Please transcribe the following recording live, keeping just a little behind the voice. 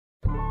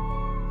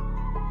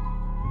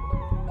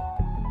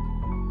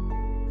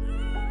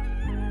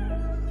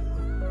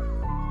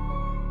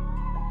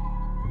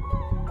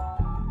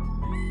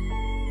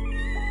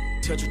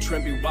Touch a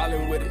trend, be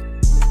wildin' with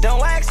it.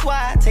 Don't ask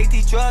why I take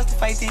these drugs to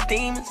fight these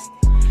demons.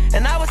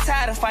 And I was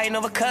tired of fighting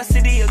over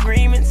custody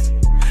agreements.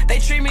 They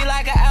treat me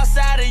like an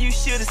outsider, you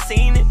should've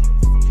seen it.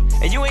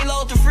 And you ain't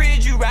load the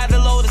fridge, you rather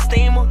load the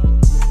steamer.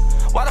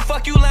 Why the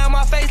fuck you lie on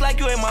my face like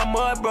you ain't my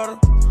mud, brother?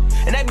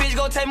 And that bitch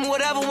gon' take me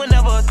whatever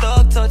whenever a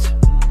thug touch her.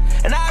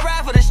 And I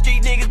ride for the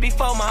street niggas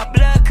before my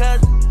blood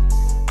cousin.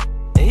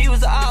 And he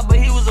was a op, but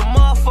he was a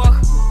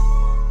motherfucker.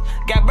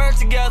 Got birth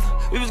together,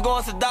 we was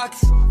going to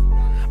doctors.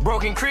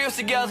 Broken cribs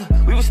together,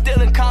 we was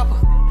stealing copper.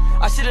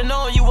 I should've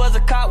known you was a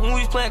cop when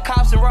we was playing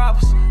cops and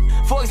robbers.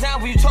 For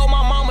example, you told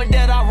my mama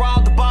that I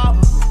robbed the barber.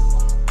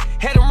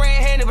 Had him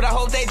red-handed, but I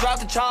hope they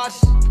dropped the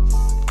charges.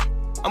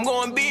 I'm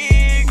going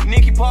big,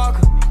 Nicky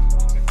Parker.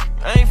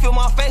 I ain't feel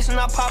my face when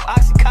I pop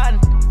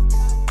Oxycontin.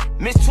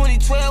 Miss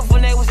 2012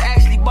 when they was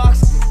actually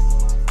boxing.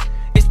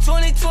 It's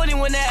 2020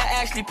 when they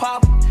actually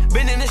poppin'.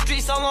 Been in the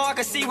street so long I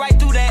can see right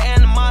through that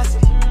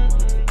animosity.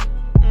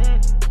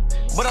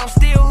 But I'm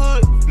still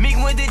hood. Meek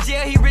went to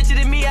jail, he richer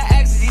than me, I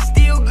asked, he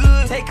still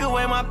good. Take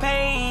away my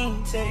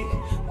pain, take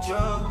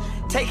drugs.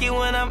 Take it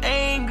when I'm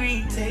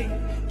angry, take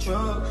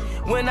drugs.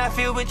 When I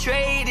feel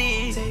betrayed,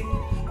 take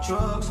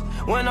drugs.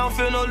 When I don't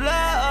feel no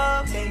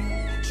love, take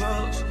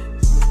drugs.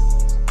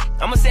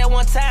 I'ma say it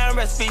one time,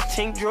 recipe,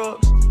 think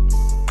drugs.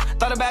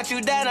 Thought about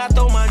you dying, I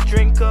throw my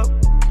drink up.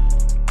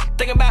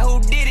 Think about who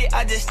did it,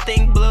 I just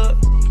think blood.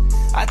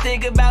 I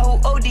think about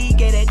who OD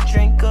gave that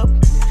drink up.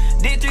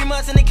 Did 3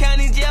 months in the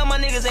county jail, my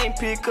niggas ain't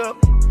pick up.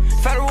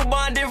 Federal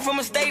bond different from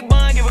a state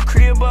bond, give a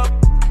crib up.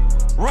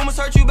 Rumors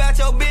hurt you about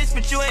your bitch,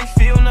 but you ain't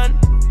feel nothing.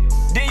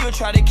 Then you'll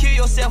try to kill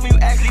yourself when you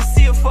actually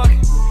see a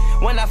fucking.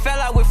 When I fell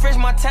out with Fresh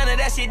Montana,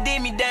 that shit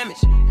did me damage.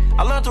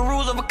 I learned the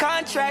rules of a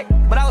contract,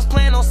 but I was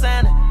planning on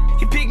signing.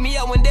 He picked me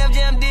up when Def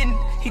Jam didn't,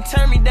 he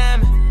turned me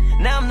diamond.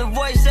 Now I'm the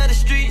voice of the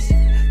streets,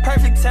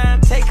 perfect time.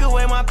 Take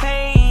away my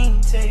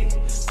pain, take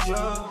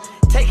drugs.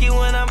 Take it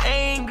when I'm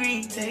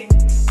angry, take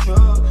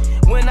drugs.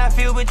 When I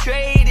feel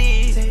betrayed,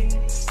 take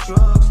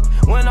drugs.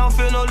 When I don't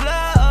feel no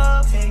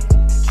love, take